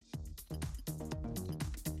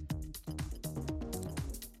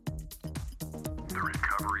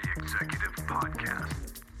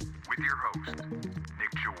Podcast with your host,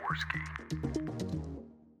 Nick Jaworski.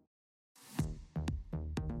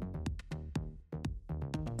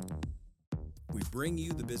 We bring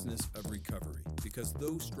you the business of recovery because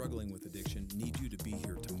those struggling with addiction need you to be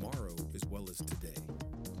here tomorrow as well as today.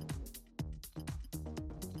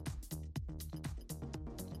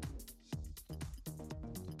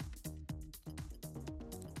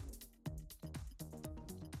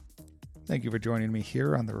 Thank you for joining me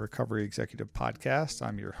here on the Recovery Executive Podcast.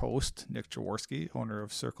 I'm your host, Nick Jaworski, owner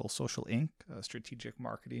of Circle Social Inc., a strategic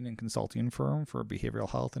marketing and consulting firm for behavioral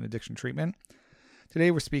health and addiction treatment.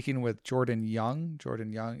 Today we're speaking with Jordan Young.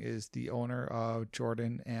 Jordan Young is the owner of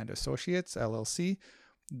Jordan and Associates, LLC.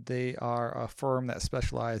 They are a firm that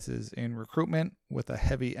specializes in recruitment with a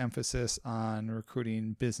heavy emphasis on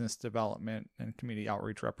recruiting business development and community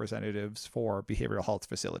outreach representatives for behavioral health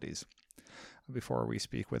facilities. Before we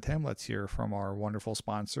speak with him, let's hear from our wonderful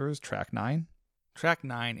sponsors, Track9.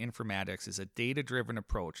 Track9 Informatics is a data-driven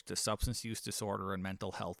approach to substance use disorder and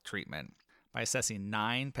mental health treatment. By assessing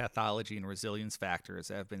 9 pathology and resilience factors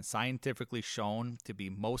that have been scientifically shown to be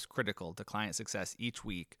most critical to client success each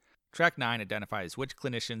week, Track9 identifies which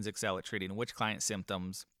clinicians excel at treating which client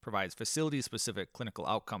symptoms, provides facility-specific clinical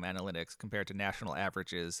outcome analytics compared to national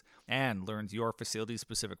averages, and learns your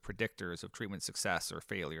facility-specific predictors of treatment success or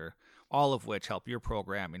failure, all of which help your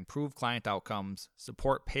program improve client outcomes,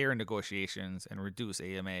 support payer negotiations, and reduce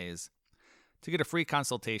AMAs. To get a free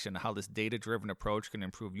consultation on how this data-driven approach can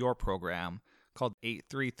improve your program, call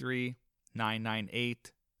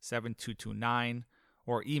 833-998-7229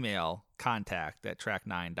 or email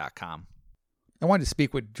contact@track9.com. I wanted to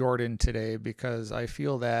speak with Jordan today because I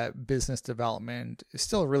feel that business development is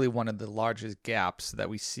still really one of the largest gaps that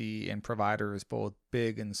we see in providers, both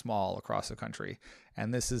big and small, across the country.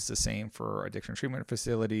 And this is the same for addiction treatment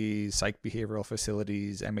facilities, psych behavioral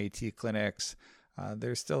facilities, MAT clinics.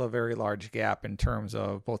 There's still a very large gap in terms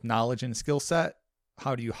of both knowledge and skill set.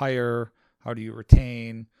 How do you hire? How do you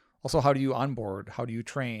retain? Also, how do you onboard? How do you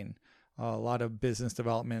train? A lot of business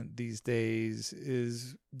development these days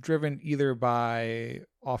is driven either by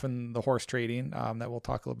often the horse trading that we'll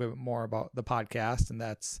talk a little bit more about the podcast, and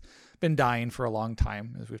that's been dying for a long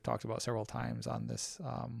time, as we've talked about several times on this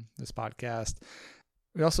podcast.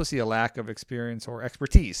 We also see a lack of experience or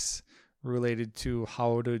expertise related to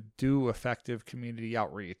how to do effective community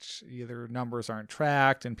outreach. Either numbers aren't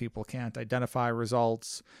tracked and people can't identify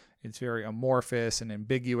results. It's very amorphous and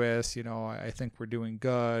ambiguous. I think we're doing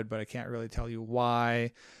good, but I can't really tell you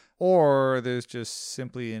why. Or there's just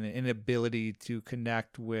simply an inability to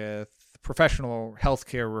connect with professional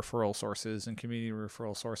healthcare referral sources and community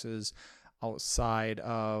referral sources outside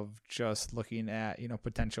of just looking at,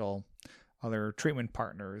 potential other treatment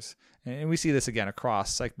partners. And we see this again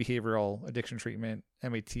across psych behavioral addiction treatment.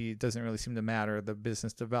 MAT doesn't really seem to matter. The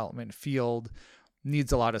business development field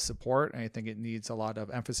needs a lot of support, and I think it needs a lot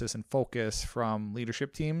of emphasis and focus from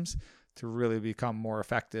leadership teams to really become more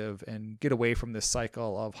effective and get away from this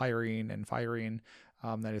cycle of hiring and firing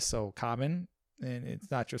that is so common. And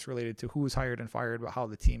it's not just related to who's hired and fired, but how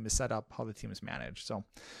the team is set up, how the team is managed.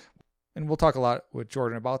 And we'll talk a lot with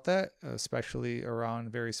Jordan about that, especially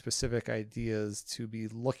around very specific ideas to be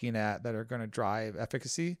looking at that are going to drive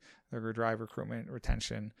efficacy, that are going to drive recruitment,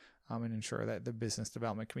 retention, and ensure that the business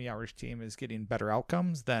development community outreach team is getting better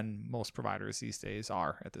outcomes than most providers these days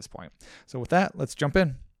are at this point. So with that, let's jump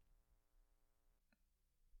in.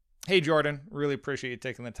 Hey, Jordan, really appreciate you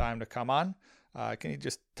taking the time to come on. Can you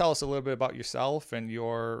just tell us a little bit about yourself and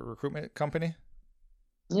your recruitment company?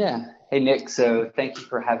 Yeah. Hey, Nick. So thank you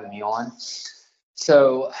for having me on.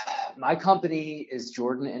 So my company is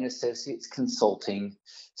Jordan and Associates Consulting.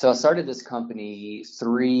 So I started this company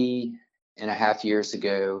 3.5 years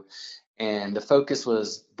ago, and the focus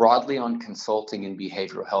was broadly on consulting and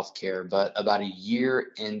behavioral health care. But about a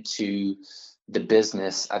year into the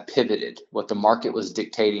business, I pivoted. What the market was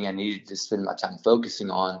dictating, I needed to spend my time focusing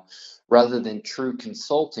on, rather than true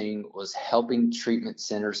consulting, was helping treatment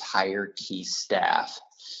centers hire key staff.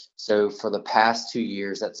 So for the past 2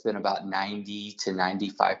 years, that's been about 90 to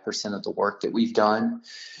 95% of the work that we've done.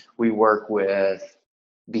 We work with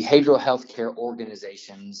behavioral health care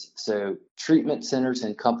organizations, so treatment centers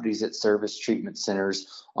and companies that service treatment centers,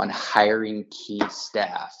 on hiring key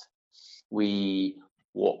staff. We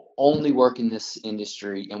will only work in this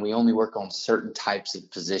industry, and we only work on certain types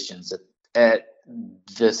of positions at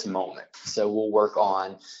this moment. So we'll work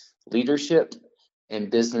on leadership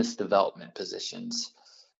and business development positions.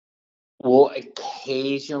 We'll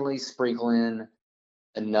occasionally sprinkle in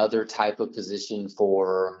another type of position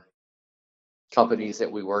for companies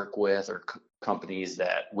that we work with or companies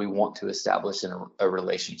that we want to establish a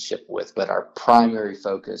relationship with. But our primary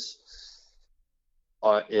focus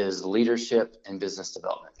is leadership and business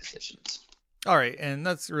development positions. All right. And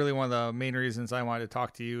that's really one of the main reasons I wanted to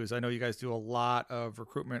talk to you is I know you guys do a lot of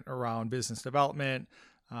recruitment around business development.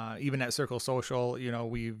 Even at Circle Social,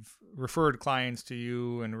 we've referred clients to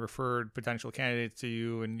you and referred potential candidates to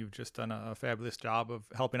you, and you've just done a fabulous job of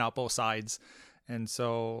helping out both sides. And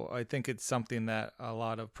so I think it's something that a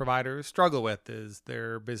lot of providers struggle with is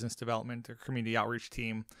their business development, their community outreach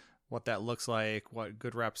team, what that looks like, what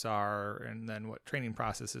good reps are, and then what training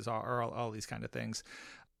processes are, all these kind of things.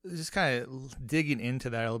 Just kind of digging into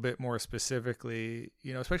that a little bit more specifically,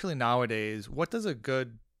 especially nowadays, what does a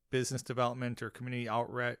good business development or community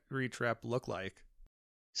outreach rep look like?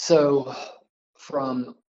 So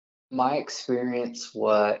from my experience,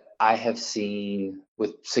 what I have seen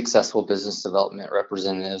with successful business development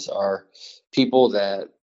representatives are people that,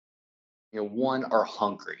 one, are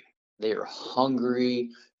hungry. They are hungry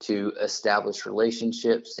to establish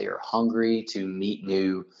relationships. They are hungry to meet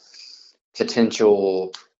new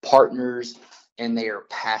potential partners, and they are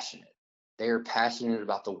passionate. They are passionate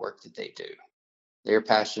about the work that they do. They're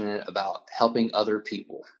passionate about helping other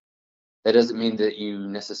people. That doesn't mean that you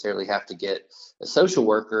necessarily have to get a social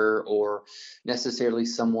worker or necessarily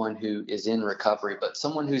someone who is in recovery, but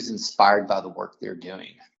someone who's inspired by the work they're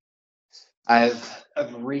doing. I've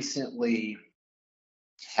recently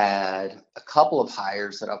had a couple of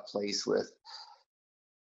hires that I've placed with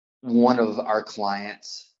one of our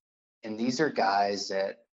clients, and these are guys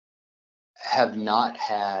that have not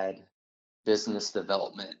had business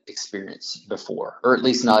development experience before, or at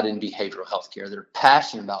least not in behavioral healthcare. They're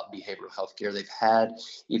passionate about behavioral healthcare. They've had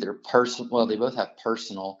either they both have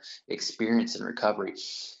personal experience in recovery.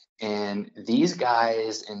 And these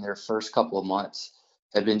guys in their first couple of months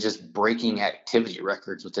have been just breaking activity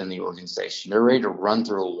records within the organization. They're ready to run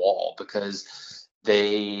through a wall because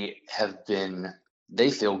they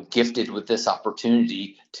feel gifted with this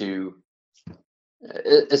opportunity to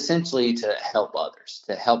essentially to help others,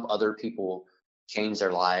 to help other people change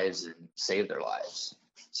their lives and save their lives.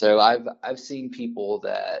 So I've seen people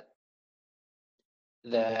that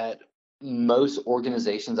most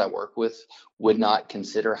organizations I work with would not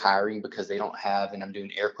consider hiring because they don't have, and I'm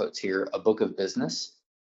doing air quotes here, a book of business.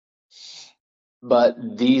 But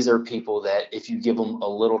these are people that if you give them a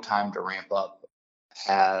little time to ramp up,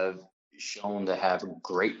 have shown to have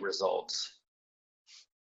great results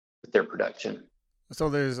with their production. So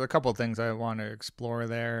there's a couple of things I want to explore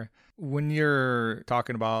there. When you're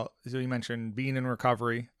talking about, so you mentioned being in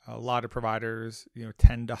recovery, a lot of providers,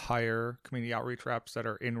 tend to hire community outreach reps that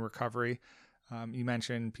are in recovery. You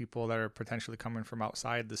mentioned people that are potentially coming from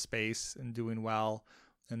outside the space and doing well.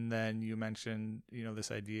 And then you mentioned,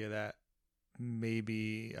 this idea that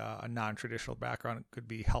maybe a non-traditional background could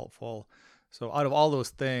be helpful. So out of all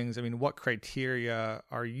those things, what criteria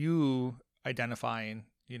are you identifying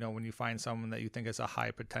when you find someone that you think has a high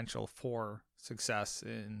potential for success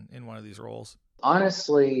in one of these roles?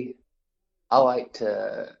 Honestly, I like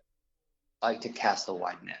to cast a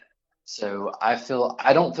wide net. So I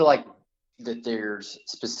don't feel like that there's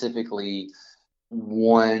specifically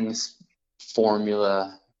one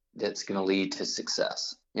formula that's going to lead to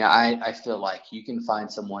success. I feel like you can find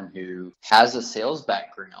someone who has a sales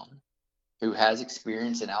background, who has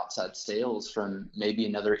experience in outside sales from maybe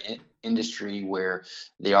another industry where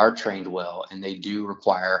they are trained well and they do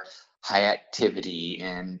require high activity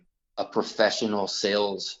and a professional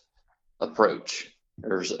sales approach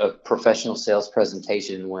or a professional sales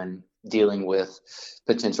presentation when dealing with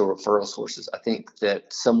potential referral sources. I think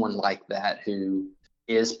that someone like that who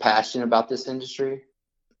is passionate about this industry,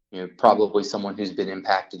 probably someone who's been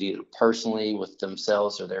impacted either personally with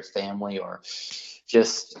themselves or their family, or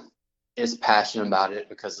just is passionate about it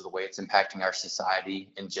because of the way it's impacting our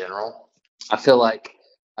society in general. I feel like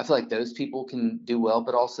those people can do well,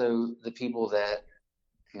 but also the people that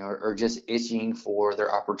are just itching for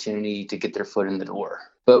their opportunity to get their foot in the door.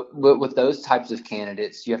 But with those types of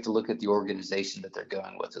candidates, you have to look at the organization that they're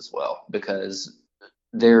going with as well, because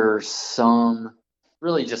there's some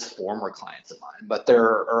really just former clients of mine, but there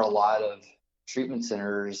are a lot of treatment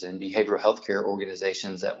centers and behavioral healthcare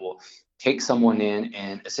organizations that will take someone in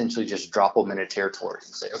and essentially just drop them in a territory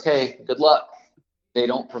and say, okay, good luck. They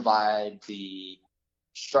don't provide the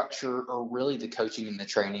structure or really the coaching and the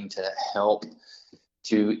training to help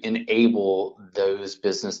to enable those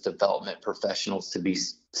business development professionals to be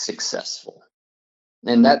successful.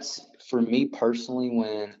 And that's, for me personally,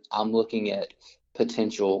 when I'm looking at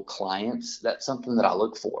potential clients, that's something that I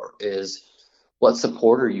look for is what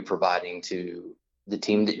support are you providing to the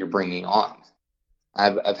team that you're bringing on?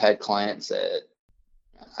 I've had clients that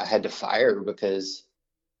I had to fire because,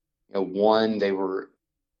 one, they were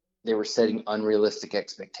setting unrealistic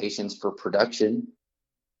expectations for production.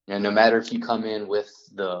 No matter if you come in with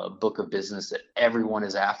the book of business that everyone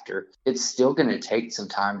is after, it's still going to take some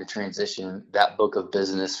time to transition that book of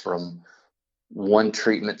business from one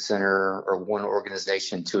treatment center or one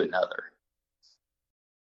organization to another.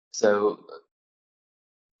 So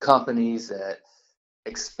companies that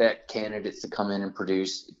expect candidates to come in and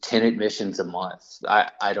produce 10 admissions a month,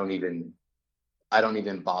 I don't even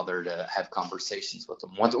bother to have conversations with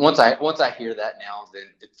them. Once I hear that now, then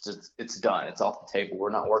it's done. It's off the table. We're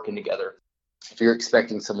not working together. If you're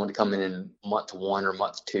expecting someone to come in month one or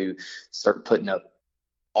month two, start putting up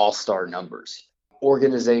all-star numbers.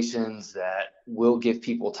 Organizations that will give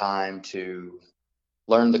people time to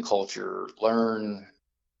learn the culture, learn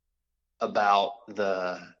about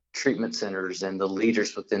the treatment centers and the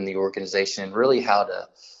leaders within the organization, really how to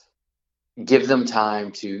give them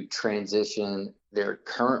time to transition their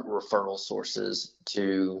current referral sources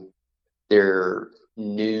to their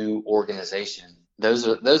new organization. Those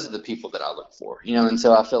are the people that I look for, and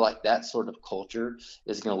so I feel like that sort of culture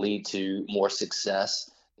is going to lead to more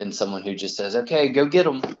success than someone who just says, okay, go get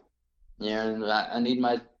them. I need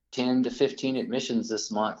my 10 to 15 admissions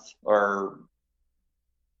this month, or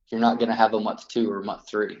you're not going to have a month 2 or month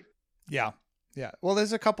 3. Yeah. Yeah. Well,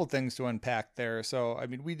 there's a couple things to unpack there. So, I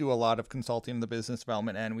mean, we do a lot of consulting in the business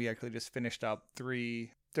development, and we actually just finished up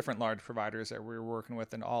 3 different large providers that we were working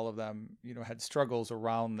with, and all of them, had struggles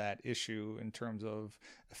around that issue in terms of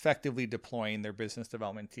effectively deploying their business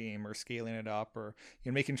development team or scaling it up, or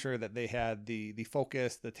making sure that they had the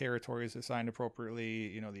focus, the territories assigned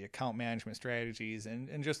appropriately, the account management strategies,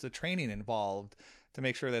 and just the training involved to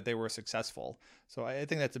make sure that they were successful. So I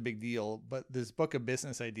think that's a big deal. But this book of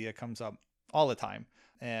business idea comes up all the time.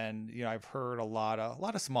 And, I've heard a lot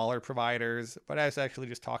of smaller providers, but I was actually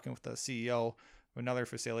just talking with the CEO of another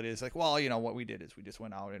facility. It's like, well, what we did is we just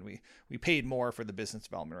went out and we paid more for the business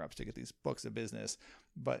development reps to get these books of business.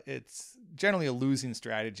 But it's generally a losing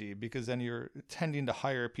strategy, because then you're tending to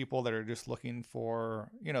hire people that are just looking for,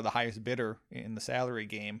 the highest bidder in the salary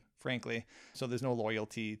game, frankly. So there's no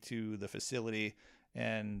loyalty to the facility,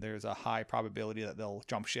 and there's a high probability that they'll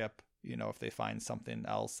jump ship, if they find something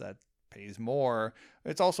else that pays more.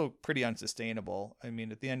 It's also pretty unsustainable. I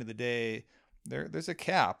mean, at the end of the day, there's a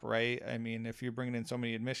cap, right? I mean, if you're bringing in so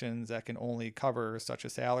many admissions, that can only cover such a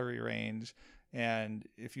salary range. And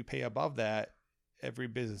if you pay above that, every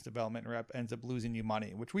business development rep ends up losing you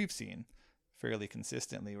money, which we've seen fairly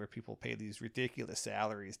consistently, where people pay these ridiculous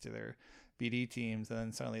salaries to their BD teams, and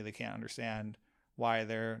then suddenly they can't understand why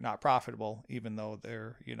they're not profitable, even though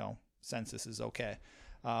their, census is okay.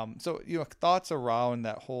 So, thoughts around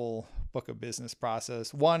that whole book of business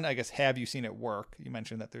process. 1, I guess, have you seen it work? You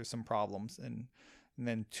mentioned that there's some problems. And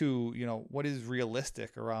then 2, what is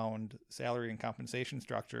realistic around salary and compensation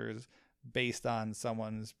structures based on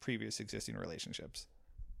someone's previous existing relationships?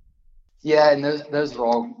 Yeah, and those are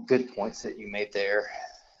all good points that you made there.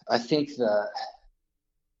 I think that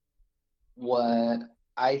what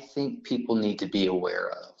I think people need to be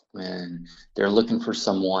aware of when they're looking for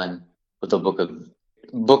someone with a book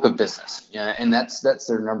of business, and that's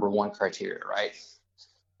their number one criteria, right?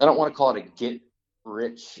 I don't want to call it a get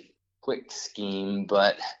rich quick scheme,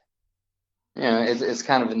 but it's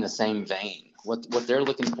kind of in the same vein. What they're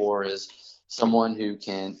looking for is someone who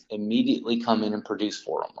can immediately come in and produce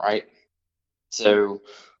for them, right? So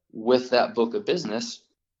with that book of business,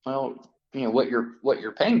 well, what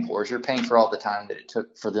you're paying for is you're paying for all the time that it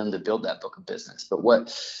took for them to build that book of business. But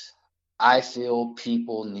what I feel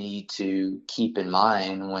people need to keep in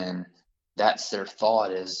mind when that's their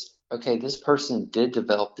thought is, okay, this person did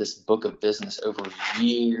develop this book of business over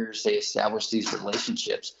years. They established these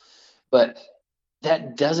relationships, but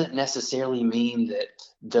that doesn't necessarily mean that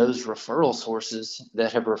those referral sources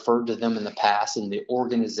that have referred to them in the past and the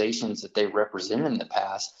organizations that they represent in the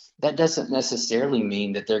past, that doesn't necessarily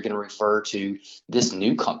mean that they're going to refer to this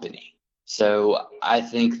new company. So I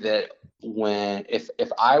think that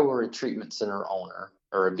if I were a treatment center owner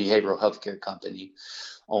or a behavioral healthcare company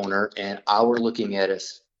owner, and I were looking at a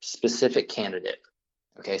specific candidate,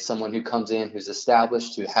 okay, someone who comes in, who's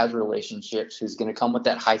established, who has relationships, who's going to come with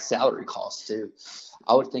that high salary cost too,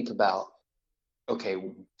 I would think about, okay,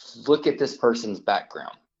 look at this person's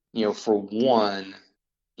background. For one,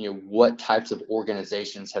 what types of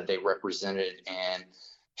organizations have they represented, and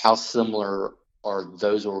how similar are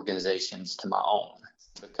those organizations to my own?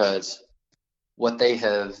 Because what they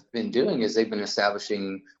have been doing is they've been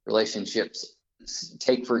establishing relationships.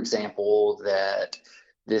 Take, for example, that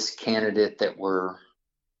this candidate that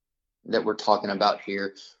that we're talking about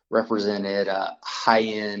here represented a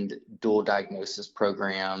high-end dual diagnosis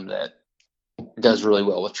program that does really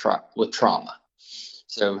well with trauma.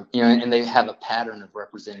 So, and they have a pattern of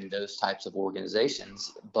representing those types of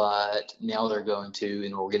organizations, but now they're going to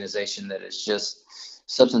an organization that is just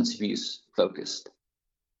substance abuse focused.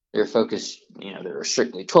 They're focused, they're a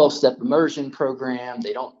strictly 12-step immersion program.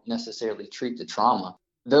 They don't necessarily treat the trauma.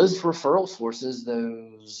 Those referral sources,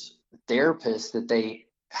 those therapists that they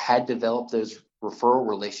had developed those referral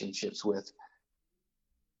relationships with,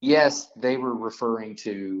 yes, they were referring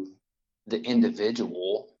to the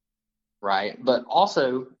individual, right? But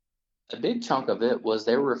also a big chunk of it was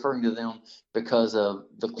they were referring to them because of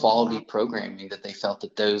the quality programming that they felt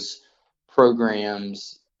that those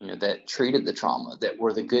programs, that treated the trauma, that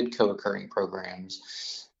were the good co-occurring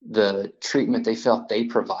programs, the treatment they felt they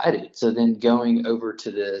provided. So then going over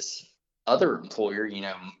to this other employer,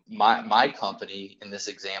 my company in this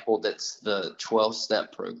example, that's the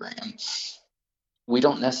 12-step program. We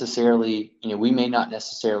don't necessarily, we may not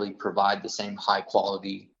necessarily provide the same high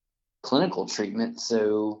quality clinical treatment.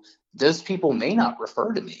 So those people may not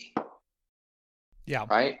refer to me. Yeah.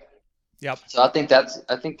 Right. Yep. So I think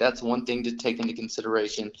that's one thing to take into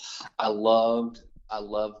consideration. I love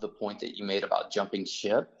the point that you made about jumping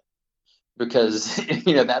ship, because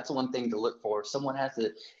that's one thing to look for. If someone has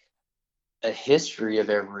a history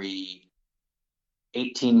of every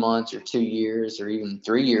 18 months or 2 years or even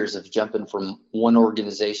 3 years of jumping from one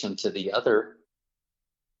organization to the other,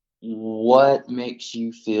 what makes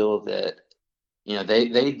you feel that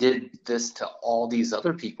they did this to all these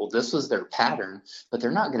other people? This was their pattern, but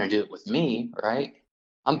they're not going to do it with me, right?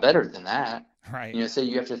 I'm better than that. Right. So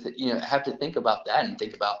you have to have to think about that and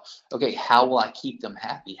think about, okay, how will I keep them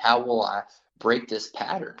happy? How will I break this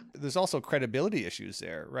pattern? There's also credibility issues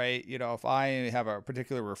there, right? If I have a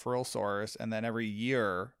particular referral source and then every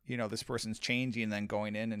year, this person's changing and then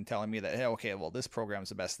going in and telling me that, hey, okay, well, this program's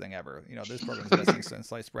the best thing ever. This program's the best thing since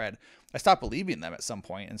sliced bread. I stopped believing them at some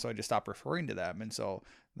point, and so I just stopped referring to them. And so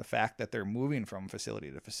the fact that they're moving from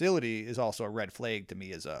facility to facility is also a red flag to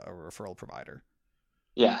me as a referral provider.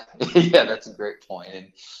 Yeah, yeah, that's a great point.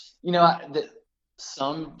 And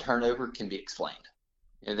some turnover can be explained.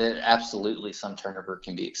 That absolutely some turnover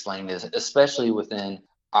can be explained, especially within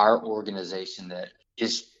our organization that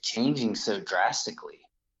is changing so drastically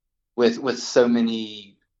with so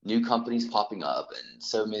many new companies popping up and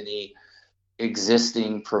so many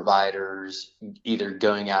existing providers either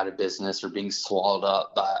going out of business or being swallowed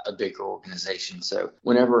up by a bigger organization. So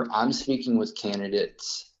whenever I'm speaking with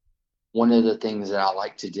candidates, one of the things that I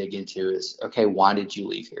like to dig into is, okay, why did you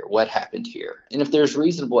leave here? What happened here? And if there's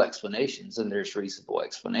reasonable explanations, then there's reasonable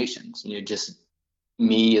explanations. Just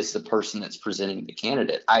me as the person that's presenting the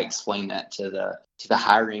candidate, I explain that to the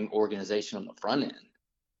hiring organization on the front end,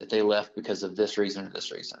 that they left because of this reason or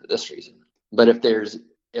this reason or this reason. But if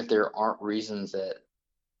there aren't reasons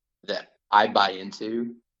that I buy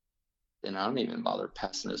into, then I don't even bother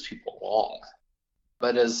passing those people along.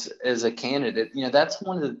 But as a candidate, that's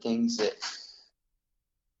one of the things that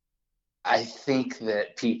I think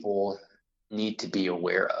that people need to be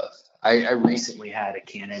aware of. I recently had a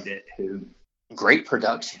candidate who, great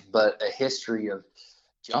production, but a history of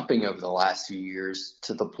jumping over the last few years,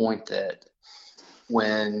 to the point that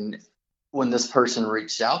when this person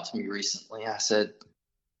reached out to me recently, I said,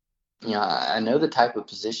 I know the type of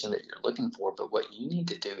position that you're looking for, but what you need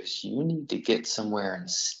to do is you need to get somewhere and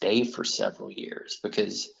stay for several years,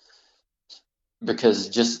 because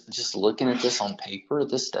just looking at this on paper,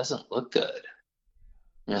 this doesn't look good.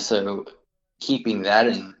 So keeping that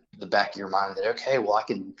in the back of your mind, that, okay, well,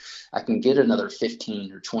 I can get another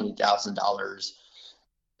 $15,000 or $20,000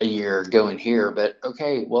 a year going here, but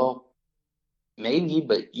okay, well, maybe,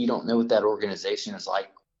 but you don't know what that organization is like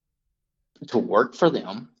to work for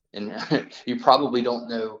them. And you probably don't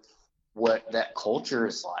know what that culture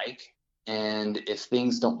is like. And if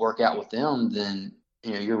things don't work out with them, then,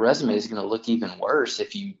 your resume is going to look even worse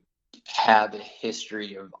if you have a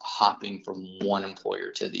history of hopping from one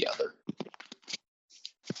employer to the other.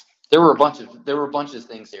 There were a bunch of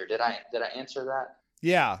things there. Did I answer that?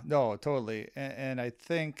 Yeah, no, totally. And I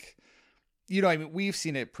think, we've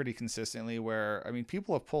seen it pretty consistently where,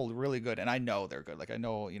 people have pulled really good, and I know they're good. Like, I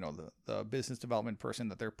know, the business development person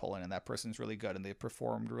that they're pulling, and that person's really good, and they've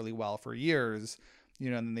performed really well for years,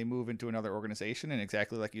 and then they move into another organization, and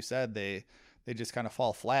exactly like you said, they just kind of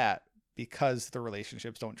fall flat because the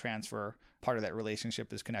relationships don't transfer. Part of that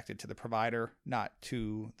relationship is connected to the provider, not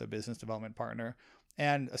to the business development partner.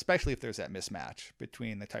 And especially if there's that mismatch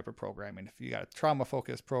between the type of programming. If you got a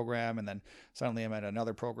trauma-focused program and then suddenly I'm at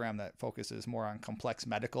another program that focuses more on complex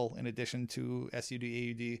medical in addition to SUD,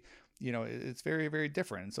 AUD, it's very, very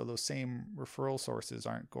different. And so those same referral sources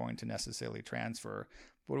aren't going to necessarily transfer.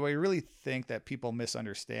 But what I really think that people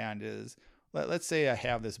misunderstand is, let's say I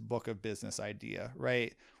have this book of business idea,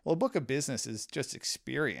 right? Well, a book of business is just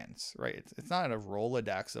experience, right? It's not a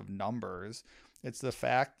Rolodex of numbers. It's the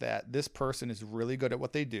fact that this person is really good at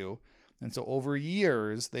what they do. And so over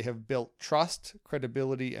years, they have built trust,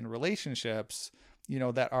 credibility, and relationships,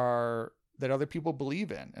 that other people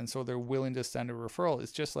believe in. And so they're willing to send a referral.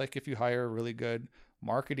 It's just like if you hire a really good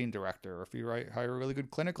marketing director, or if you hire a really good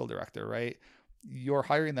clinical director, right? You're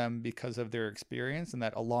hiring them because of their experience, and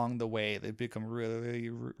that along the way, they become really,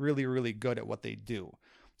 really, really good at what they do.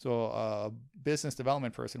 So a business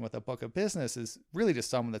development person with a book of business is really just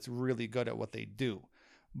someone that's really good at what they do.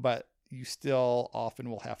 But you still often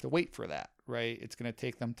will have to wait for that, right? It's going to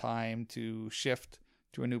take them time to shift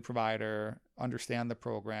to a new provider, understand the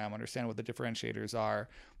program, understand what the differentiators are,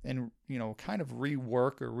 and, kind of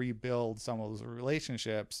rework or rebuild some of those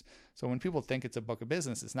relationships. So when people think it's a book of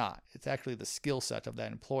business, it's not. It's actually the skill set of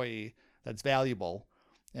that employee that's valuable.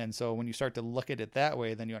 And so when you start to look at it that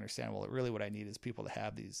way, then you understand, well, really what I need is people to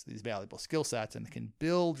have these valuable skill sets and can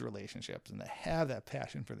build relationships and to have that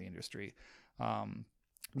passion for the industry.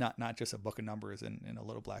 Not just a book of numbers in a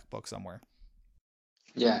little black book somewhere.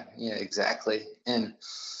 Yeah, exactly. And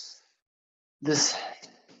this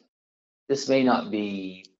may not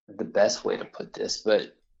be the best way to put this,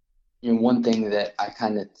 but one thing that I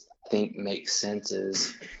kind of think makes sense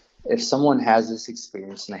is if someone has this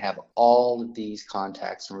experience and they have all of these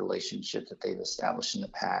contacts and relationships that they've established in the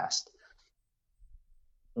past,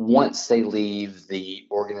 once they leave the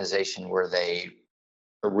organization where they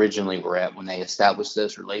originally were at when they established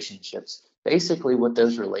those relationships, basically what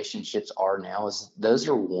those relationships are now is those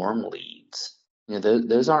are warm leads.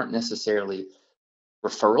 Those aren't necessarily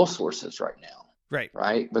referral sources right now.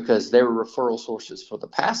 Right? Because they were referral sources for the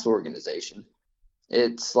past organization.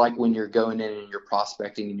 It's like when you're going in and you're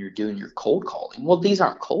prospecting and you're doing your cold calling. Well, these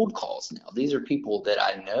aren't cold calls now. These are people that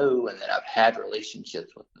I know and that I've had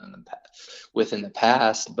relationships with in the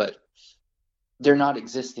past, but they're not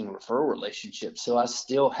existing referral relationships. So I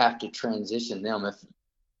still have to transition them. If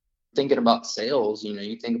thinking about sales,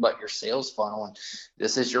 you think about your sales funnel and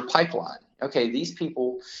this is your pipeline. Okay, these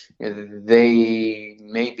people, they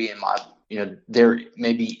may be in my they're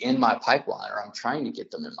maybe in my pipeline, or I'm trying to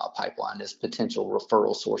get them in my pipeline as potential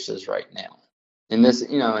referral sources right now. And this,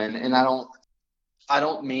 and I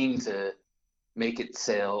don't mean to make it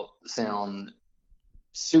sound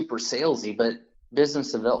super salesy, but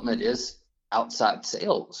business development is outside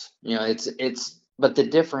sales. But the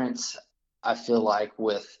difference I feel like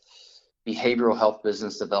with behavioral health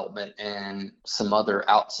business development and some other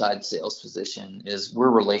outside sales position is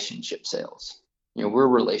we're relationship sales. We're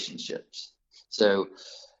relationships. So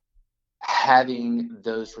having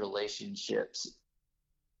those relationships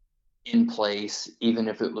in place, even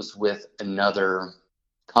if it was with another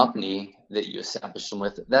company that you established them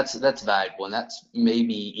with, that's valuable. And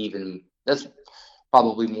that's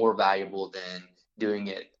probably more valuable than doing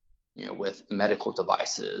it, with medical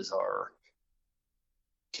devices or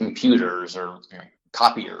computers or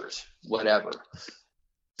copiers, whatever.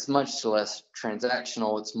 It's much less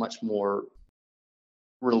transactional. It's much more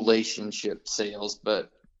relationship sales.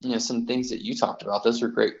 But some things that you talked about, those are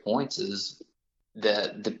great points, is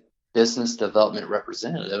that the business development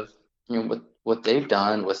representative, what they've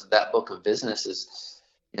done with that book of business is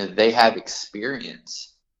they have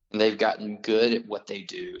experience and they've gotten good at what they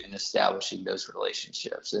do in establishing those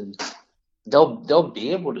relationships, and they'll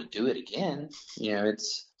be able to do it again.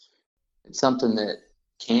 It's something that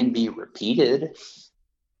can be repeated.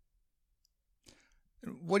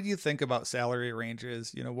 What do you think about salary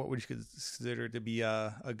ranges? What would you consider to be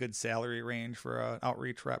a good salary range for an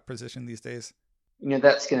outreach rep position these days?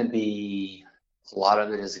 That's going to be, a lot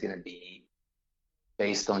of it is going to be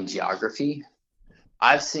based on geography.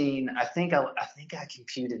 I think I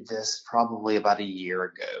computed this probably about a year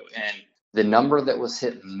ago, and the number that was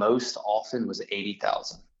hit most often was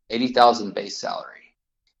 80,000 base salary.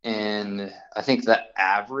 And I think the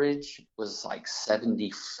average was like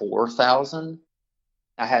 74,000.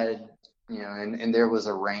 I had, and there was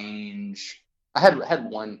a range. I had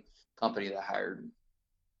one company that hired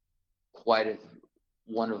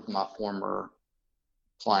one of my former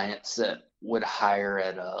clients that would hire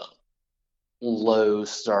at a low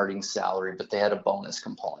starting salary, but they had a bonus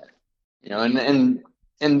component, and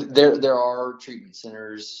And there are treatment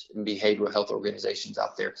centers and behavioral health organizations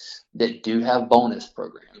out there that do have bonus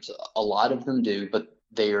programs. A lot of them do, but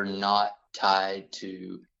they are not tied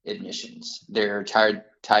to admissions. They're tied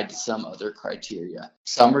to some other criteria.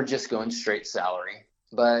 Some are just going straight salary.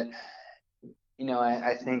 But,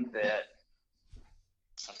 I think that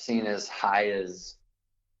I've seen as high as,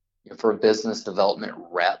 for a business development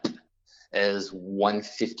rep, as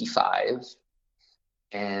 155.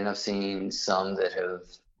 And I've seen some that have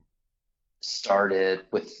started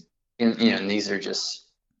with, and these are just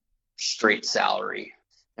straight salary.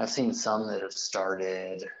 I've seen some that have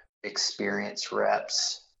started experienced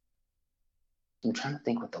reps. I'm trying to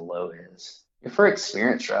think what the low is. For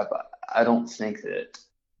experienced rep, I don't think that,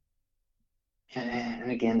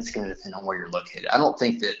 and again, it's going to depend on where you're located. I don't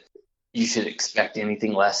think that you should expect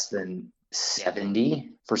anything less than 70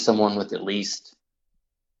 for someone with at least,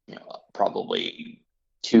 probably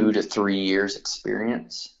 2 to 3 years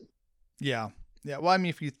experience. Yeah. Yeah. Well, I mean,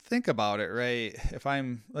 if you think about it, right,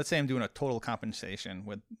 let's say I'm doing a total compensation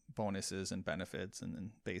with bonuses and benefits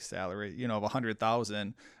and base salary, of 100,000, I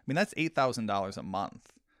mean, that's $8,000 a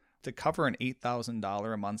month. To cover an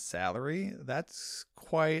 $8,000 a month salary, that's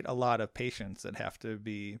quite a lot of patients that have to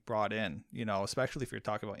be brought in, especially if you're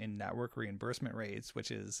talking about in-network reimbursement rates,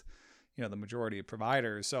 which is, the majority of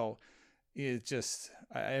providers. So it's just,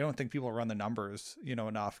 I don't think people run the numbers,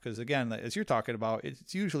 enough, because again, as you're talking about,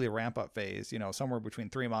 it's usually a ramp up phase, somewhere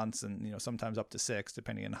between 3 months and, sometimes up to 6,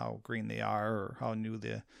 depending on how green they are or how new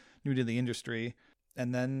to the industry.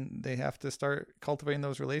 And then they have to start cultivating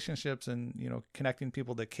those relationships and, connecting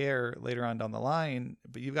people to care later on down the line.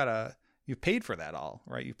 But you've paid for that all,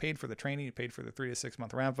 right? You've paid for the training, you paid for the 3 to 6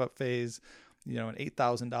 month ramp up phase, and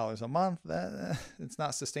 $8,000 a month, it's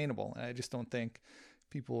not sustainable. And I just don't think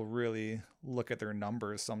people really look at their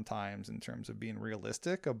numbers sometimes in terms of being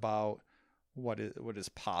realistic about what is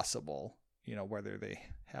possible, whether they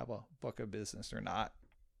have a book of business or not.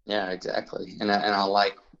 Yeah, exactly. And I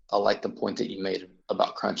like the point that you made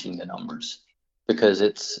about crunching the numbers, because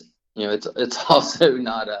it's also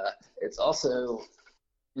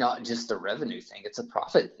not just a revenue thing, it's a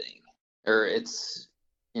profit thing. Or it's,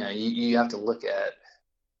 you have to look at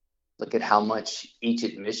how much each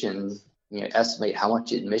admission, estimate how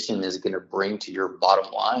much admission is going to bring to your bottom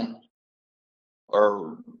line.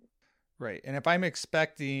 Right. And if I'm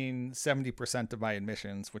expecting 70% of my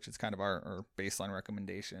admissions, which is kind of our baseline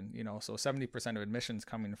recommendation, so 70% of admissions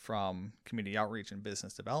coming from community outreach and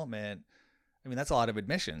business development, I mean, that's a lot of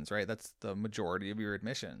admissions, right? That's the majority of your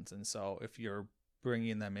admissions. And so if you're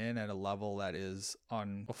bringing them in at a level that is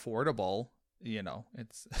unaffordable,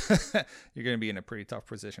 it's you're going to be in a pretty tough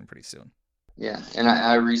position pretty soon. Yeah. And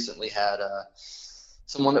I recently had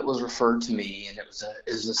someone that was referred to me, and it was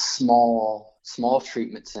a small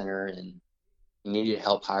treatment center, and he needed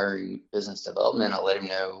help hiring business development. I let him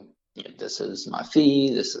know, this is my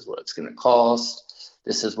fee, this is what it's going to cost,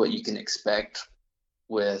 this is what you can expect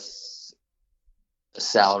with a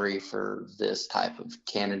salary for this type of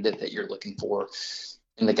candidate that you're looking for.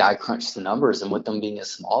 And the guy crunched the numbers, and with them being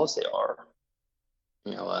as small as they are,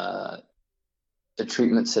 the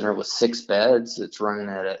treatment center with 6 beds, it's running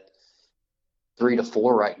at 3 to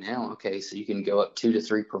 4 right now. Okay, so you can go up 2 to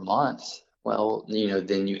 3 per month. Well,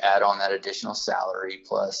 then you add on that additional salary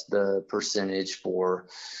plus the percentage for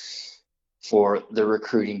the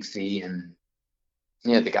recruiting fee. And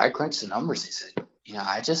the guy crunched the numbers. He said,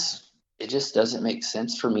 it just doesn't make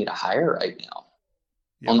sense for me to hire right now.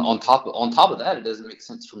 Yeah. On top of that, it doesn't make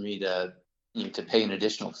sense for me to pay an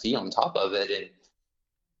additional fee on top of it.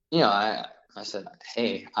 And I said,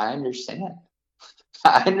 hey, I understand.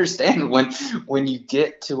 I understand when you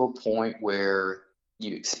get to a point where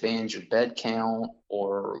you expand your bed count,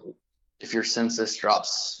 or if your census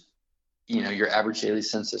drops, your average daily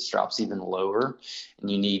census drops even lower,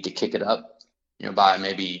 and you need to kick it up, by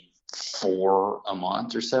maybe 4 a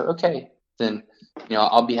month or so. Okay, then,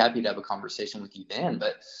 I'll be happy to have a conversation with you then.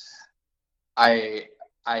 But I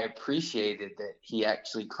appreciated that he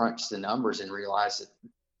actually crunched the numbers and realized that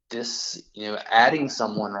this, adding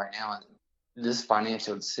someone right now, this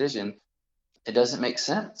financial decision, it doesn't make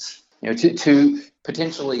sense. To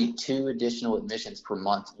potentially 2 additional admissions per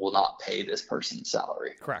month will not pay this person's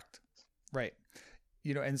salary. Correct. Right.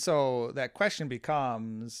 And so that question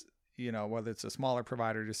becomes, whether it's a smaller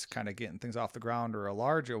provider just kind of getting things off the ground or a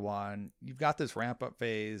larger one, you've got this ramp up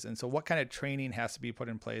phase. And so what kind of training has to be put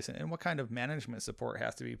in place, and what kind of management support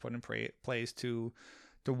has to be put in place to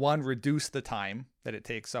one, reduce the time that it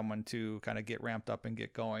takes someone to kind of get ramped up and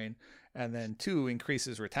get going, and then 2,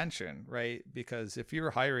 increases retention, right? Because if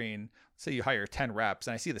you're hiring, say you hire 10 reps,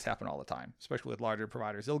 and I see this happen all the time, especially with larger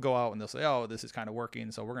providers. They'll go out and they'll say, oh, this is kind of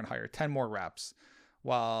working, so we're going to hire 10 more reps.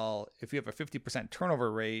 While if you have a 50%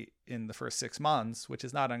 turnover rate in the first 6 months, which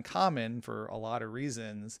is not uncommon for a lot of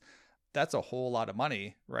reasons, that's a whole lot of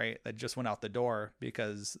money, right? That just went out the door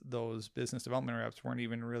because those business development reps weren't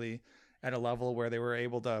even really at a level where they were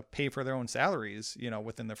able to pay for their own salaries,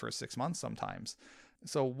 within the first 6 months sometimes.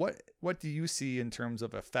 So what do you see in terms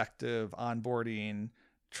of effective onboarding,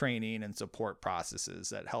 training, and support processes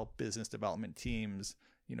that help business development teams,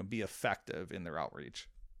 be effective in their outreach?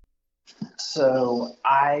 So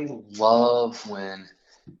I love when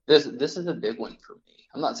this is a big one for me.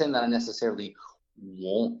 I'm not saying that I necessarily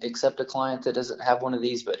won't accept a client that doesn't have one of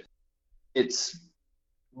these, but it's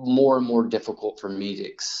more and more difficult for me to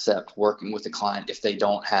accept working with a client if they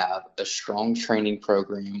don't have a strong training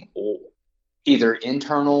program, or either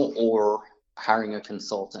internal or hiring a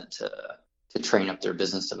consultant to train up their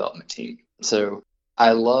business development team. So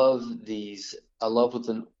I love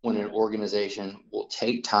when an organization will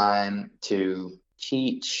take time to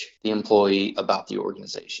teach the employee about the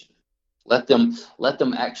organization. Let them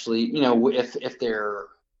actually, if they're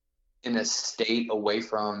in a state away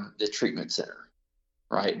from the treatment center,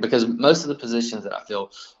 right? Because most of the positions that I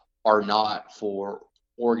feel are not for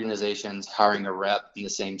organizations hiring a rep in the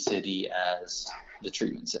same city as the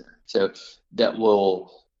treatment center. So that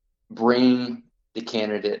will bring the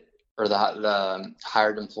candidate or the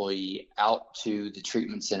hired employee out to the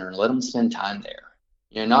treatment center and let them spend time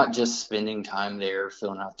there. Not just spending time there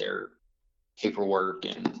filling out their paperwork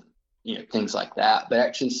and things like that, but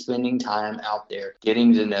actually spending time out there,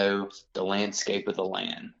 getting to know the landscape of the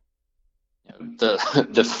land,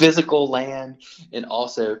 the physical land, and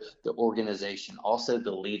also the organization, also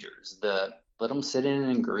the leaders. Let them sit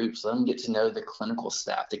in groups, let them get to know the clinical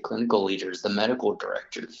staff, the clinical leaders, the medical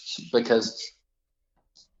directors, because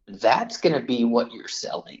that's going to be what you're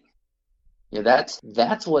selling. That's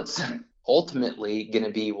what's ultimately going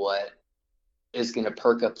to be what is going to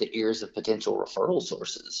perk up the ears of potential referral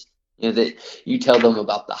sources. That you tell them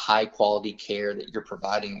about the high quality care that you're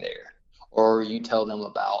providing there, or you tell them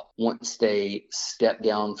about once they step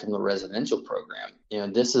down from the residential program,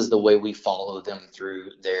 this is the way we follow them through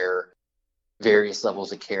their various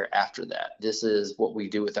levels of care after that. This is what we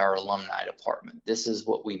do with our alumni department. This is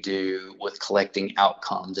what we do with collecting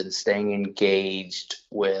outcomes and staying engaged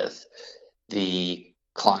with the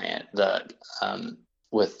client,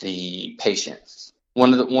 with the patient.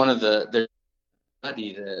 One of the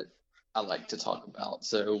study that I like to talk about.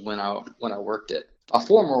 So when I worked at a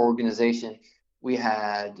former organization, we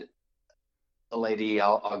had a lady,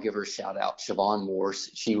 I'll give her a shout out, Siobhan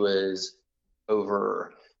Morse. She was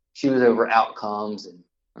over outcomes, and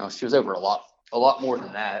she was over a lot more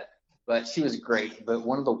than that, but she was great. But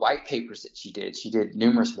one of the white papers that she did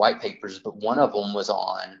numerous white papers, but one of them was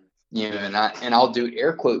on, and I'll do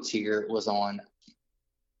air quotes here, was on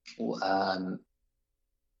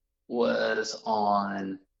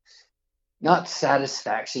not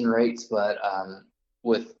satisfaction rates, but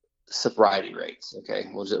with sobriety rates. Okay,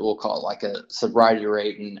 we'll call it like a sobriety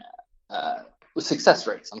rate, and success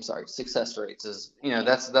rates. I'm sorry, success rates is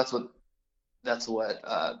that's what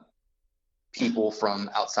people from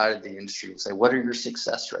outside of the industry will say. What are your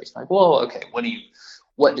success rates? Like, well, okay,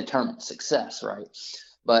 what determines success, right?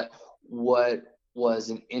 But what was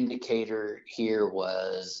an indicator here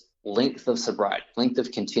was length of sobriety, length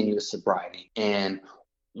of continuous sobriety, and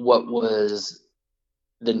what was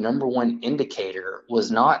the number one indicator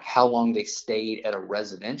was not how long they stayed at a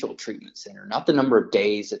residential treatment center, not the number of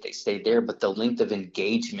days that they stayed there, but the length of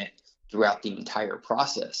engagement throughout the entire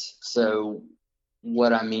process. So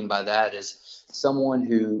what I mean by that is someone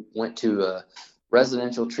who went to a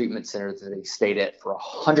residential treatment center that they stayed at for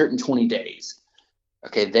 120 days,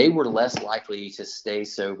 okay, they were less likely to stay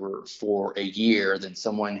sober for a year than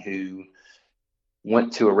someone who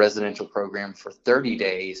went to a residential program for 30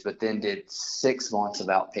 days, but then did 6 months of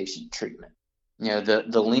outpatient treatment.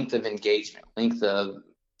 The length of engagement, length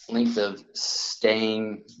of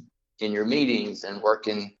staying in your meetings and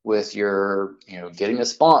working with your, getting a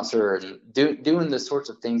sponsor and doing the sorts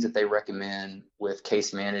of things that they recommend with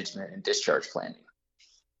case management and discharge planning.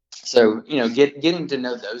 So, getting to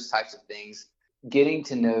know those types of things,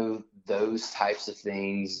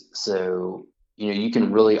 so, you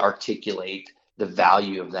can really articulate the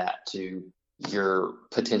value of that to your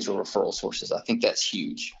potential referral sources. I think that's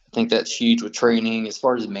huge. With training. As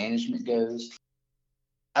far as management goes,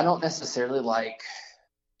 I don't necessarily like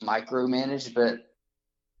micromanagement,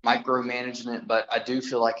 but I do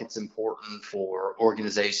feel like it's important for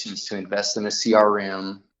organizations to invest in a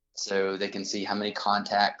CRM so they can see how many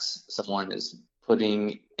contacts someone is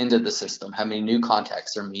putting into the system, how many new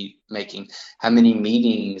contacts they're making, how many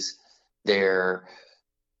meetings they're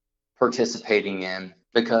participating in,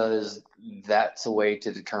 because that's a way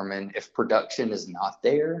to determine if production is not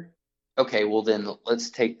there. Okay, well then let's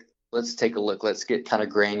take a look. Let's get kind of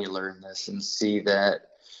granular in this and see that,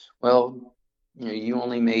 well, you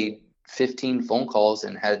only made 15 phone calls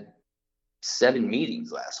and had 7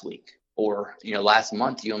 meetings last week, or last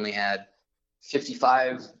month you only had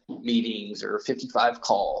 55 meetings or 55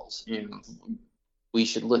 calls. We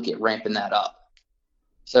should look at ramping that up.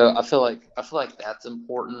 So I feel like that's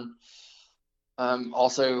important.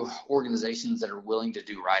 Also, organizations that are willing to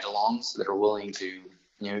do ride-alongs, that are willing to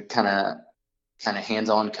kind of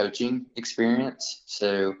hands-on coaching experience.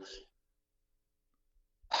 So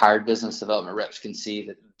hired business development reps can see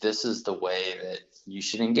that this is the way that you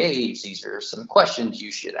should engage. These are some questions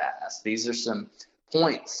you should ask. These are some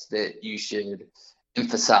points that you should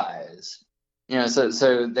emphasize.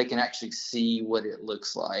 So they can actually see what it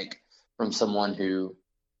looks like from someone who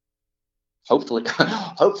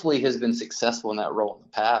hopefully has been successful in that role in the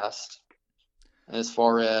past. As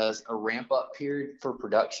far as a ramp up period for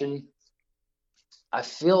production, I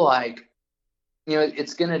feel like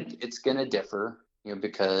it's gonna differ,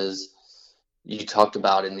 because you talked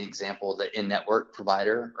about in the example the in-network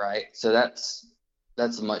provider, right? So that's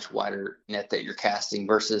a much wider net that you're casting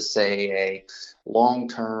versus, say, a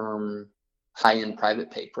long-term high-end private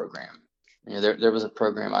pay program. There was a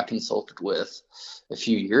program I consulted with a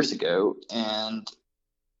few years ago, and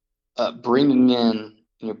bringing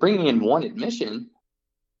in one admission,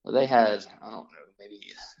 they had, I don't know,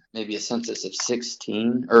 maybe a census of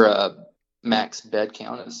 16, or a max bed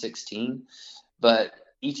count of 16, but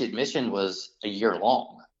each admission was a year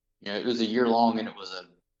long. It was a year long, and it was a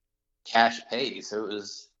cash pay, so it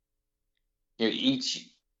was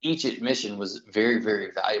each admission was very,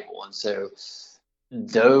 very valuable. And so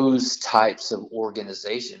those types of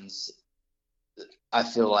organizations, I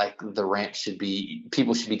feel like people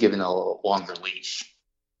should be given a little longer leash.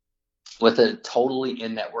 With a totally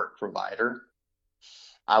in-network provider,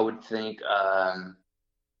 I would think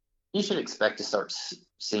you should expect to start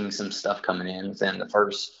seeing some stuff coming in within the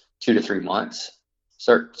first 2 to 3 months.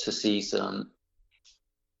 Start to see some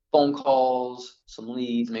phone calls, some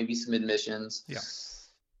leads, maybe some admissions. Yeah.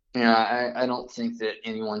 I don't think that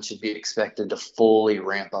anyone should be expected to fully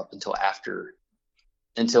ramp up until after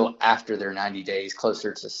their 90 days,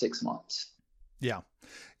 closer to 6 months. Yeah.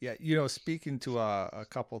 Yeah. Speaking to a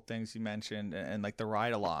couple of things you mentioned, and like the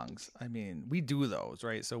ride-alongs, I mean, we do those,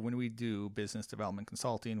 right? So when we do business development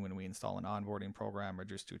consulting, when we install an onboarding program or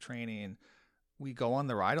just do training, we go on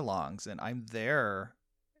the ride-alongs, and I'm there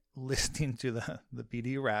listening to the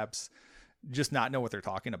BD reps just not know what they're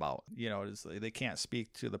talking about. They can't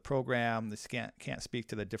speak to the program. They can't speak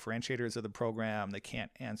to the differentiators of the program. They can't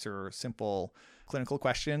answer simple clinical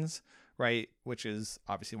questions, right? Which is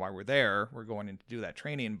obviously why we're there. We're going in to do that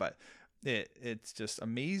training, but it's just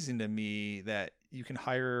amazing to me that you can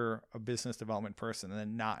hire a business development person and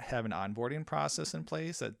then not have an onboarding process in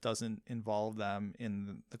place that doesn't involve them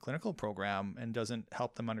in the clinical program and doesn't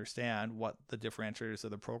help them understand what the differentiators of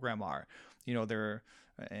the program are. They're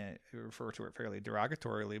refer to it fairly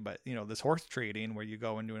derogatorily, but this horse trading where you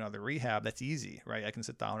go into another rehab, that's easy, right? I can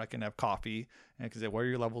sit down, I can have coffee, and I can say, what are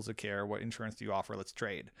your levels of care? What insurance do you offer? Let's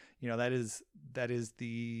trade. That is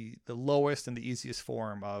the lowest and the easiest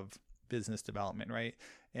form of business development, right?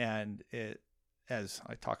 And it, as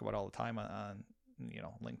I talk about all the time on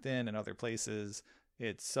LinkedIn and other places,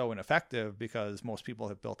 it's so ineffective because most people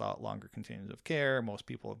have built out longer continuums of care. Most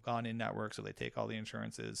people have gone in network, so they take all the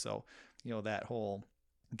insurances. So, that whole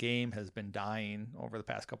game has been dying over the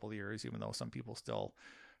past couple of years, even though some people still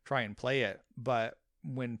try and play it. But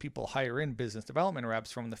when people hire in business development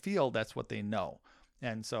reps from the field, that's what they know.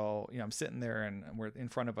 And so, I'm sitting there and we're in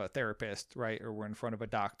front of a therapist, right? Or we're in front of a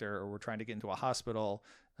doctor, or we're trying to get into a hospital.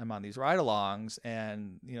 I'm on these ride-alongs,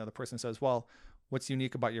 and, the person says, well, what's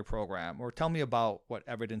unique about your program? Or tell me about what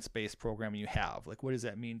evidence-based program you have. Like, what does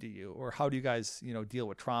that mean to you? Or how do you guys, deal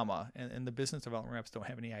with trauma? And the business development reps don't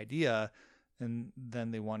have any idea. And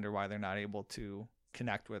then they wonder why they're not able to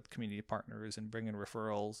connect with community partners and bring in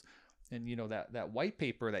referrals. And, that white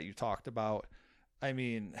paper that you talked about, I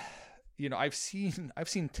mean, I've seen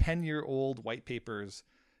 10-year-old white papers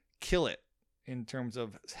kill it in terms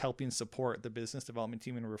of helping support the business development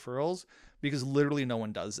team and referrals, because literally no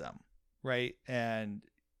one does them, right? And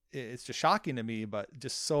it's just shocking to me, but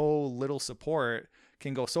just so little support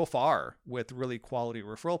can go so far with really quality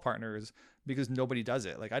referral partners because nobody does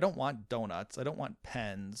it. Like, I don't want donuts. I don't want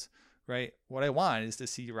pens, right? What I want is to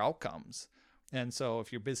see your outcomes. And so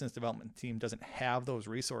if your business development team doesn't have those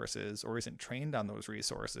resources or isn't trained on those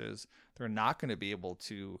resources, they're not going to be able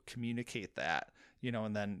to communicate that,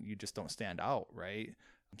 and then you just don't stand out, right?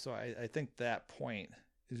 So I think that point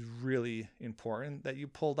is really important that you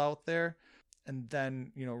pulled out there. And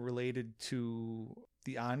then, related to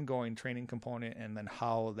the ongoing training component and then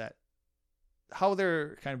how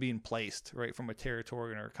they're kind of being placed, right, from a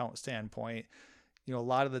territory or account standpoint. A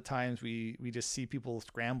lot of the times we just see people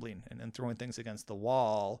scrambling and throwing things against the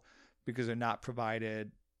wall because they're not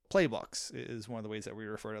provided playbooks is one of the ways that we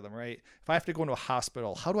refer to them, right? If I have to go into a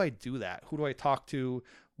hospital, how do I do that? Who do I talk to?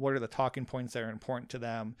 What are the talking points that are important to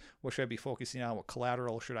them? What should I be focusing on? What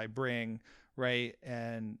collateral should I bring, right?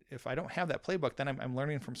 And if I don't have that playbook, then I'm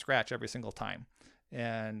learning from scratch every single time.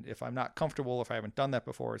 And if I'm not comfortable, if I haven't done that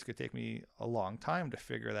before, it's going to take me a long time to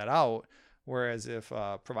figure that out. Whereas if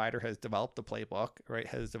a provider has developed the playbook, right,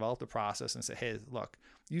 has developed a process and say, hey, look,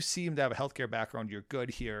 you seem to have a healthcare background. You're good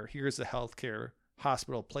here. Here's the healthcare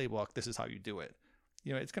hospital playbook. This is how you do it.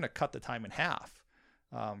 It's going to cut the time in half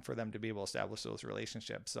for them to be able to establish those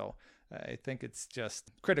relationships. So I think it's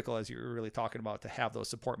just critical, as you're really talking about, to have those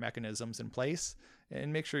support mechanisms in place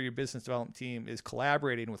and make sure your business development team is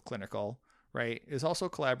collaborating with clinical, right, is also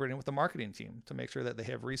collaborating with the marketing team to make sure that they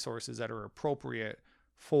have resources that are appropriate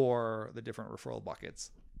for the different referral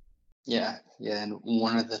buckets. Yeah. And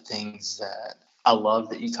one of the things that I love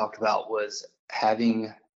that you talked about was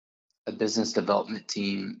having a business development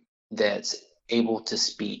team that's able to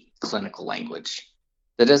speak clinical language.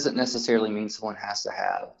 That doesn't necessarily mean someone has to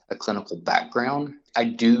have a clinical background. I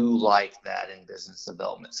do like that in business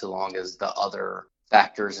development, so long as the other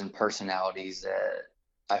factors and personalities that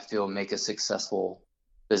I feel make a successful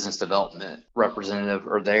business development representative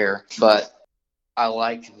are there. But I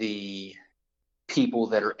like the people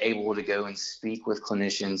that are able to go and speak with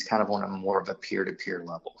clinicians kind of on a more of a peer-to-peer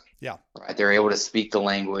level. Yeah. Right. They're able to speak the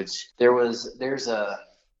language. There's a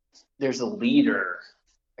leader,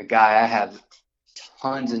 a guy I have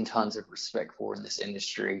tons and tons of respect for in this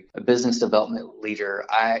industry, a business development leader.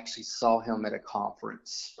 I actually saw him at a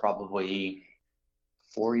conference probably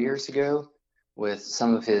 4 years ago with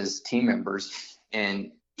some of his team members,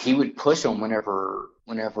 and he would push them whenever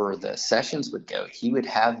the sessions would go. He would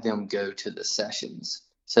have them go to the sessions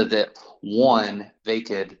so that, one, they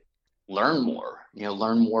could learn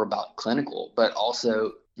more about clinical, but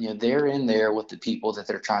also, they're in there with the people that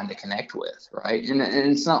they're trying to connect with, right? And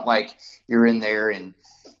it's not like you're in there and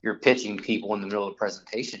you're pitching people in the middle of a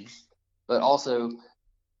presentation, but also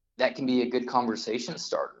that can be a good conversation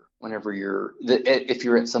starter whenever if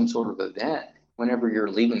you're at some sort of event, whenever you're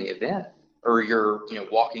leaving the event or you're,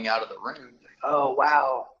 walking out of the room. Oh,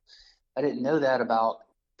 wow, I didn't know that about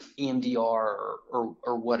EMDR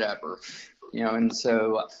or whatever, and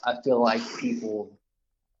so I feel like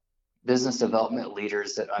business development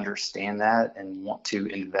leaders that understand that and want to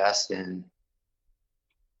invest in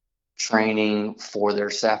training for their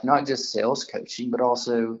staff, not just sales coaching, but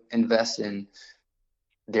also invest in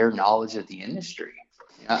their knowledge of the industry.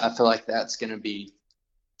 I feel like that's going to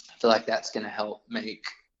help make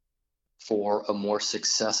for a more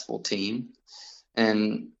successful team.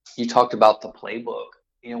 And you talked about the playbook.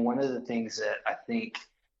 One of the things that I think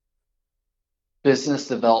business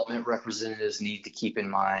development representatives need to keep in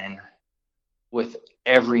mind with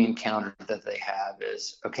every encounter that they have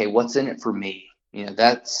is, okay, what's in it for me?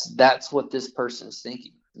 That's what this person is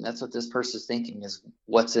thinking. And that's what this person is thinking is,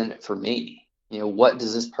 what's in it for me? What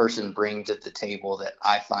does this person bring to the table that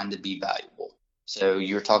I find to be valuable? So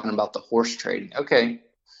you're talking about the horse trading. Okay,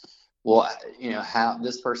 well, how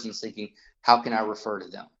this person is thinking, how can I refer to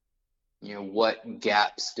them? What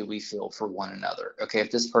gaps do we fill for one another? Okay,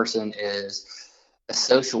 if this person is a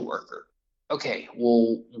social worker, okay,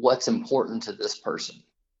 well, what's important to this person?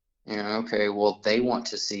 Okay, well, they want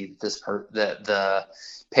to see that the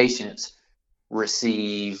patients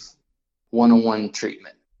receive one-on-one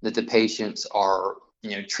treatment, that the patients are,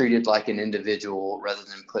 treated like an individual rather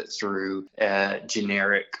than put through a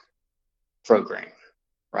generic program,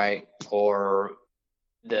 right? Or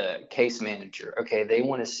the case manager, okay, they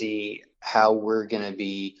want to see how we're going to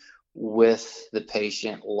be with the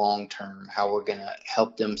patient long term, how we're going to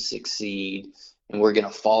help them succeed, and we're going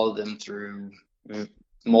to follow them through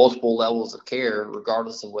multiple levels of care,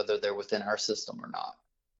 regardless of whether they're within our system or not.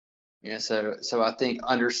 So I think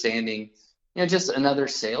understanding, just another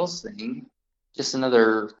sales thing, just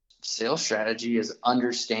another sales strategy is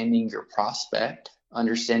understanding your prospect,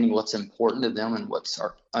 understanding what's important to them and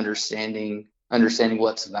understanding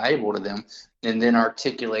what's valuable to them, and then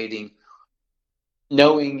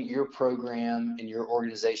knowing your program and your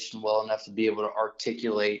organization well enough to be able to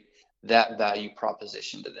articulate that value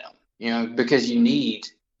proposition to them. because you need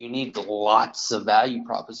lots of value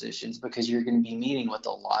propositions, because you're going to be meeting with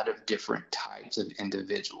a lot of different types of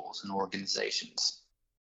individuals and organizations.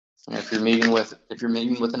 And if you're meeting with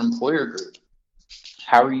an employer group,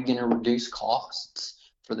 how are you going to reduce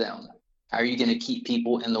costs for them? How are you going to keep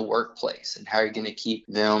people in the workplace, and how are you going to keep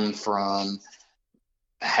them from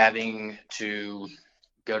having to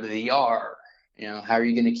go to the ER? How are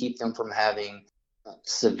you going to keep them from having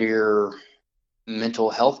severe mental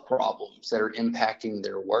health problems that are impacting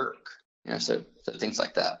their work? So things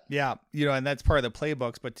like that. Yeah. And that's part of the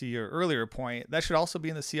playbooks, but to your earlier point, that should also be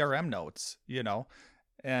in the CRM notes,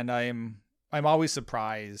 and I'm always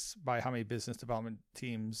surprised by how many business development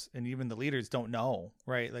teams and even the leaders don't know,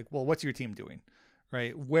 right? Like, well, what's your team doing,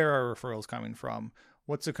 right? Where are referrals coming from?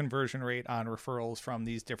 What's the conversion rate on referrals from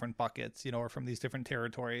these different buckets, or from these different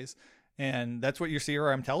territories? And that's what your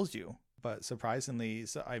CRM tells you. But surprisingly,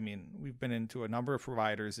 we've been into a number of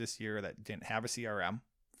providers this year that didn't have a CRM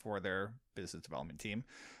for their business development team.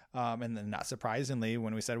 And then not surprisingly,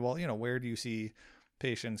 when we said, well, where do you see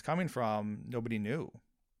patients coming from? Nobody knew,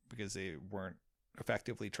 because they weren't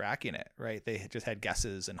effectively tracking it, right? They just had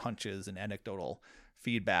guesses and hunches and anecdotal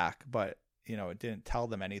feedback, but it didn't tell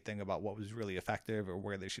them anything about what was really effective or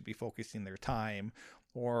where they should be focusing their time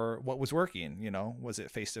or what was working. Was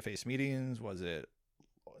it face-to-face meetings? Was it,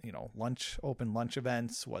 open lunch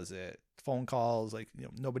events? Was it phone calls?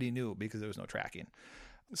 Nobody knew because there was no tracking.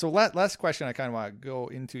 So last question I kind of want to go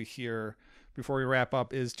into here before we wrap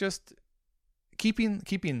up is just keeping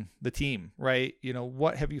the team, right?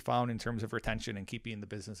 What have you found in terms of retention and keeping the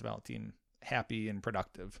business development team happy and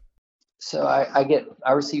productive? So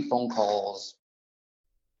I receive phone calls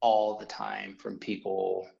all the time from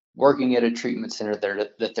people working at a treatment center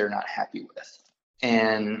that they're not happy with.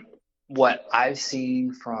 And what I've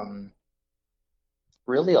seen from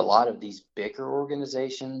really a lot of these bigger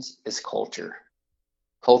organizations is culture.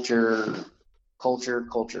 Culture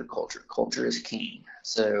is king.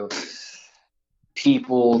 So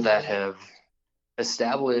people that have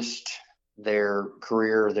established their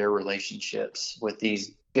career, their relationships with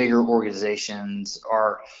these bigger organizations,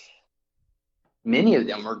 many of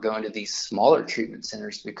them are going to these smaller treatment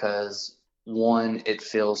centers because, one, it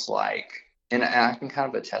feels like, and I can kind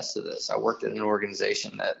of attest to this. I worked at an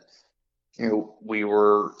organization that, we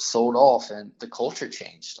were sold off and the culture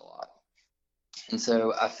changed a lot. And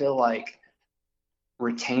so I feel like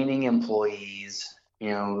retaining employees,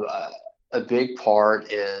 a big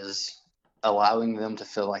part is allowing them to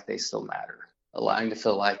feel like they still matter, allowing to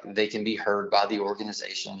feel like they can be heard by the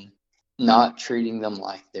organization, not treating them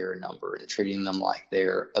like they're a number and treating them like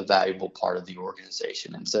they're a valuable part of the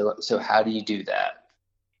organization. And so how do you do that?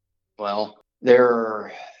 Well,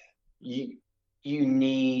 you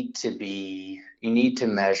need to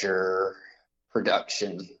measure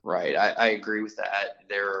production, right? I agree with that.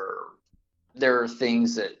 There are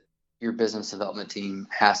things that your business development team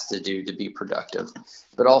has to do to be productive,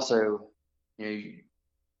 but also,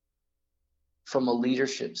 from a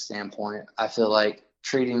leadership standpoint, I feel like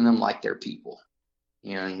treating them like they're people,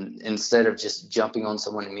 and instead of just jumping on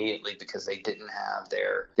someone immediately because they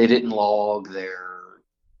didn't log their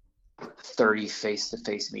 30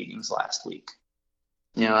 face-to-face meetings last week.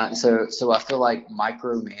 So I feel like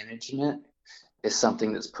micromanagement is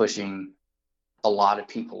something that's pushing a lot of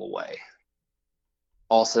people away.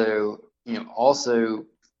 Also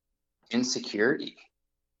insecurity.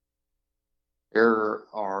 There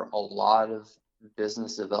are a lot of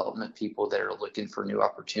business development people that are looking for new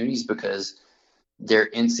opportunities because they're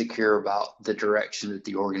insecure about the direction that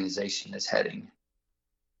the organization is heading.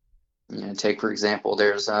 Take, for example,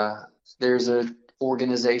 there's a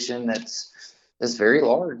organization that's very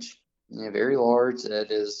large, that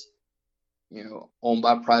is, owned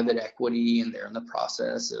by private equity, and they're in the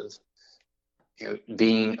process of,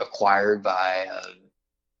 being acquired by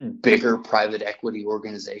a bigger private equity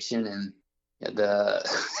organization. And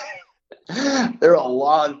there are a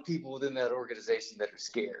lot of people within that organization that are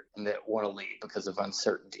scared and that want to leave because of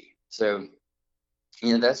uncertainty. So,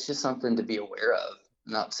 that's just something to be aware of.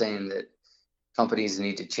 I'm not saying that companies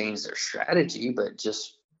need to change their strategy, but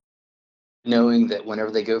just knowing that whenever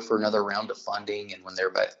they go for another round of funding and when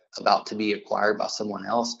they're about to be acquired by someone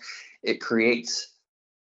else, it creates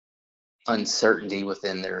uncertainty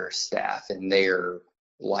within their staff, and they're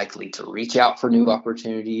likely to reach out for new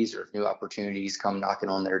opportunities, or if new opportunities come knocking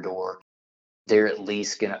on their door, they're at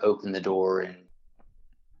least going to open the door and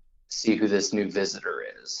see who this new visitor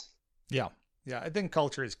is. Yeah. I think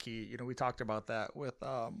culture is key. We talked about that with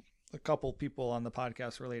a couple people on the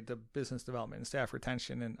podcast related to business development and staff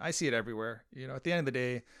retention, and I see it everywhere. At the end of the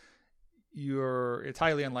day, it's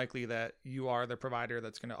highly unlikely that you are the provider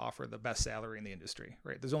that's going to offer the best salary in the industry,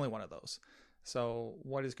 right? There's only one of those. So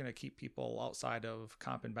what is going to keep people outside of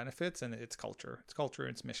comp and benefits? And it's culture,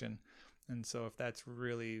 it's mission. And so if that's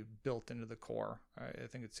really built into the core, I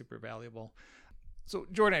think it's super valuable. So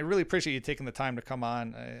Jordan, I really appreciate you taking the time to come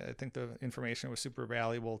on. I think the information was super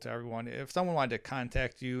valuable to everyone. If someone wanted to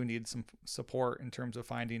contact you, need some support in terms of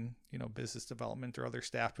finding, business development or other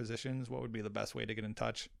staff positions, what would be the best way to get in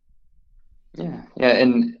touch? Yeah.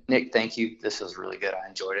 And Nick, thank you. This was really good. I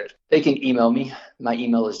enjoyed it. They can email me. My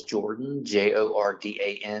email is Jordan,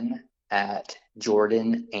 Jordan, at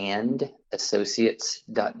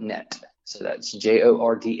jordanandassociates.net. So that's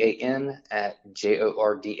Jordan at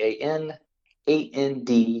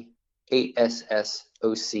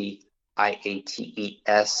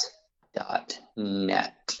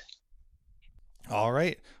jordanandassociates.net. All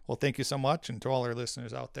right. Well, thank you so much. And to all our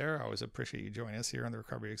listeners out there, I always appreciate you joining us here on the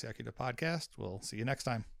Recovery Executive Podcast. We'll see you next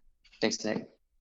time. Thanks, Nick.